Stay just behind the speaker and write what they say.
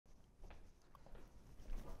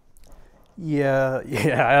Yeah,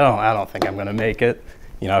 I don't think I'm gonna make it.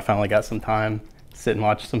 You know, I finally got some time, sit and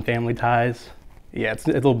watch some Family Ties. Yeah, it's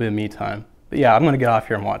a little bit of me time. But yeah, I'm gonna get off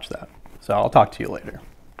here and watch that. So I'll talk to you later.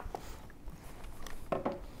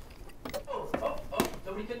 Oh,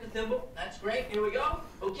 somebody took the thimble. That's great, here we go.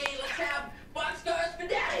 Okay, let's have Blockbuster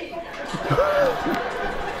spaghetti. 3,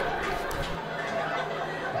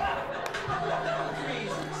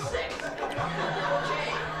 6. Okay,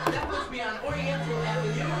 that puts me on Oriental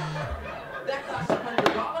Avenue. That costs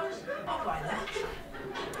 $100. I'll buy that.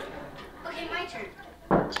 Okay, my turn.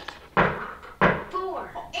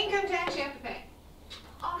 4. Income tax you have to pay.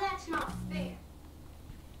 Oh, that's not fair.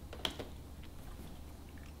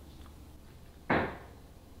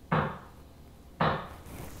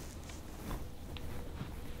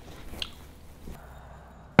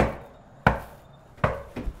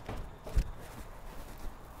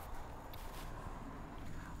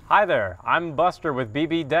 Hi there, I'm Buster with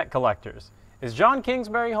BB Debt Collectors. Is John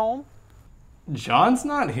Kingsbury home? John's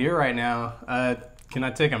not here right now. Can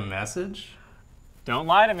I take a message? Don't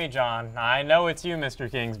lie to me, John. I know it's you,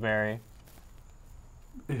 Mr. Kingsbury.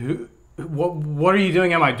 What are you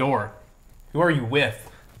doing at my door? Who are you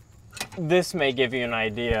with? This may give you an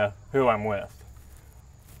idea who I'm with.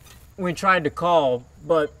 We tried to call,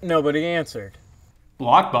 but nobody answered.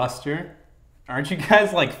 Blockbuster? Aren't you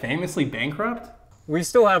guys like famously bankrupt? We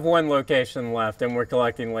still have one location left and we're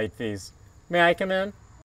collecting late fees. May I come in?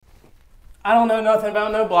 I don't know nothing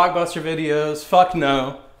about no Blockbuster videos. Fuck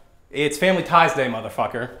no. It's Family Ties Day,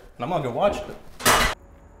 motherfucker. And I'm gonna go watch it.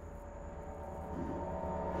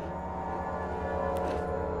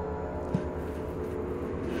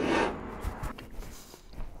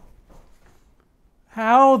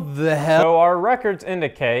 How the hell? So our records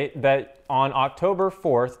indicate that on October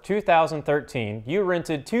 4th, 2013, you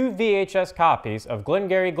rented 2 VHS copies of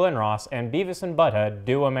Glengarry Glen Ross and Beavis and Butthead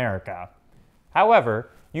Do America. However,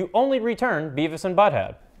 you only returned Beavis and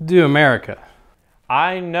Butthead. Do America.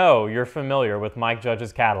 I know you're familiar with Mike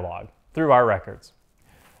Judge's catalog through our records.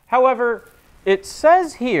 However, it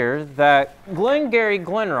says here that Glengarry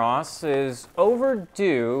Glen Ross is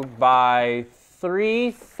overdue by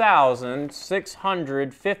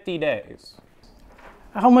 3,650 days.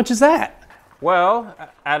 How much is that? Well,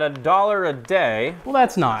 at $1 a day, Well,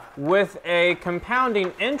 that's not. with a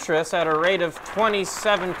compounding interest at a rate of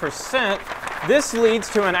 27%, this leads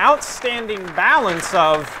to an outstanding balance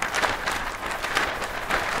of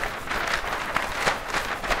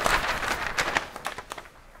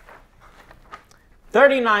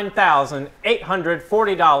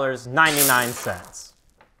 $39,840.99.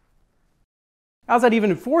 How's that even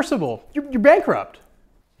enforceable? You're bankrupt.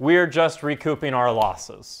 We're just recouping our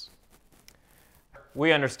losses.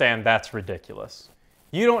 We understand that's ridiculous.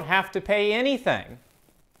 You don't have to pay anything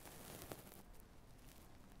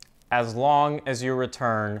as long as you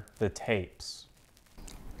return the tapes.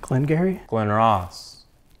 Glengarry? Glen Ross.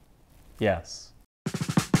 Yes.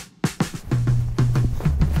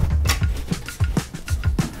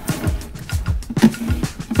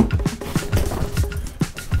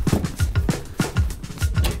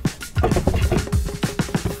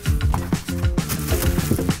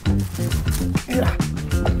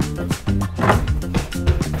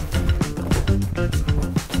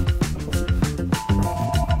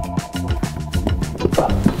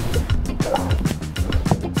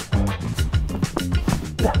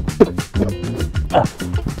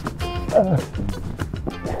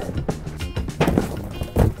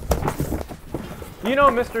 You know,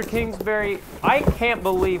 Mr. Kingsbury, I can't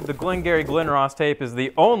believe the Glengarry Glen Ross tape is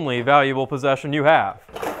the only valuable possession you have.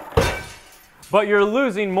 But you're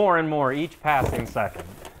losing more and more each passing second.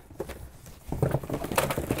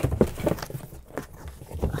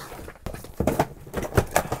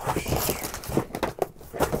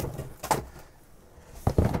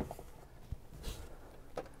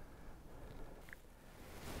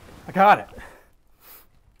 I got it.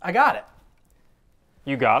 I got it.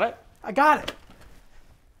 You got it? I got it.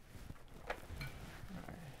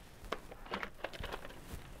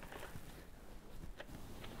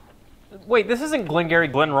 Wait, this isn't Glengarry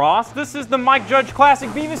Glen Ross. This is the Mike Judge classic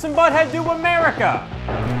Beavis and Butthead Do America.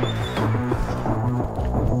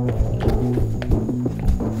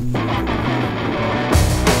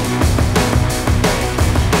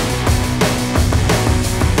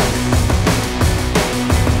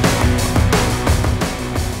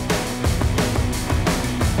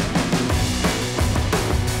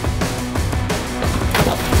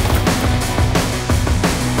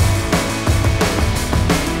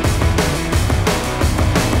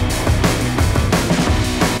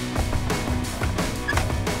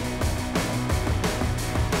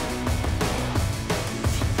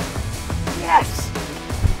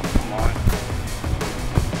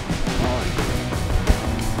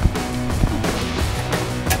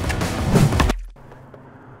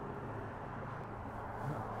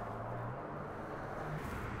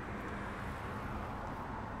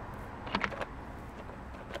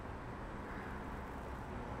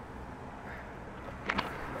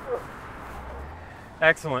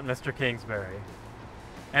 Excellent, Mr. Kingsbury.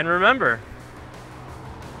 And remember,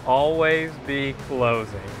 always be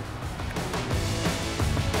closing.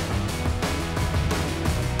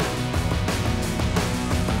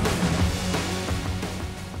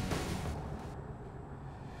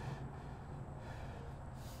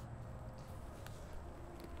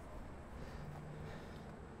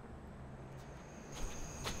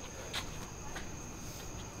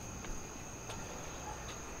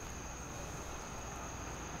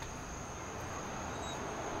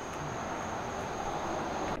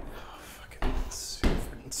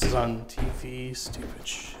 This is on TV, stupid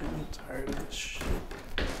shit. I'm tired of this shit.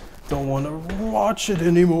 Don't want to watch it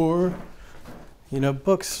anymore. You know,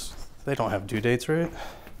 books, they don't have due dates, right?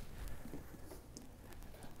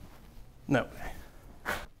 No way.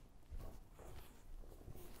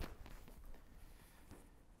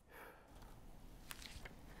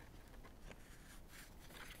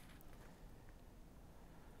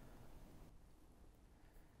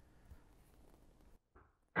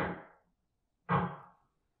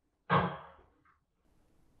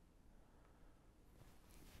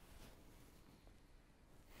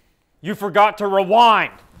 You forgot to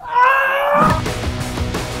rewind! Ah!